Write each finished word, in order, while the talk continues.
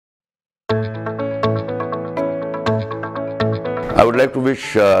I would like to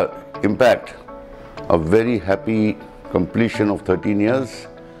wish Impact a very happy completion of 13 years.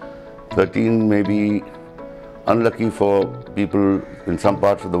 13 may be unlucky for people in some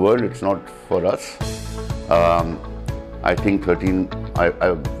parts of the world, it's not for us. I think 13, I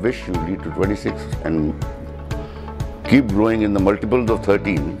wish you lead to 26 and keep growing in the multiples of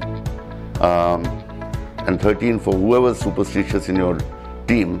 13. And 13 for whoever's superstitious in your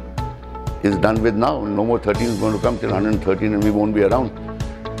team is done with now. No more 13 is going to come till 113 and we won't be around.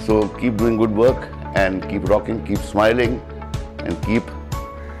 So keep doing good work and keep rocking, keep smiling and keep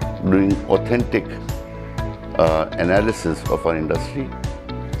doing authentic analysis of our industry.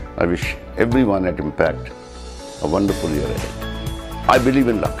 I wish everyone at Impact a wonderful year ahead. I believe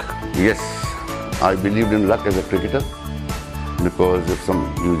in luck. Yes, I believed in luck as a cricketer, because if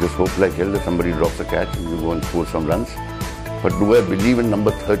you just hope like hell that somebody drops a catch and you go and score some runs. But do I believe in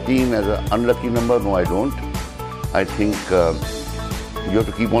number 13 as an unlucky number? No, I don't. I think you have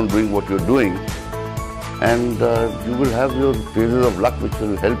to keep on doing what you're doing, and you will have your phases of luck which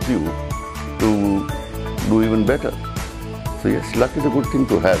will help you to do even better. So yes, luck is a good thing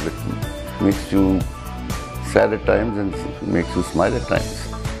to have. It makes you sad at times and makes you smile at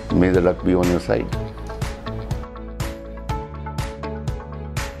times. May the luck be on your side.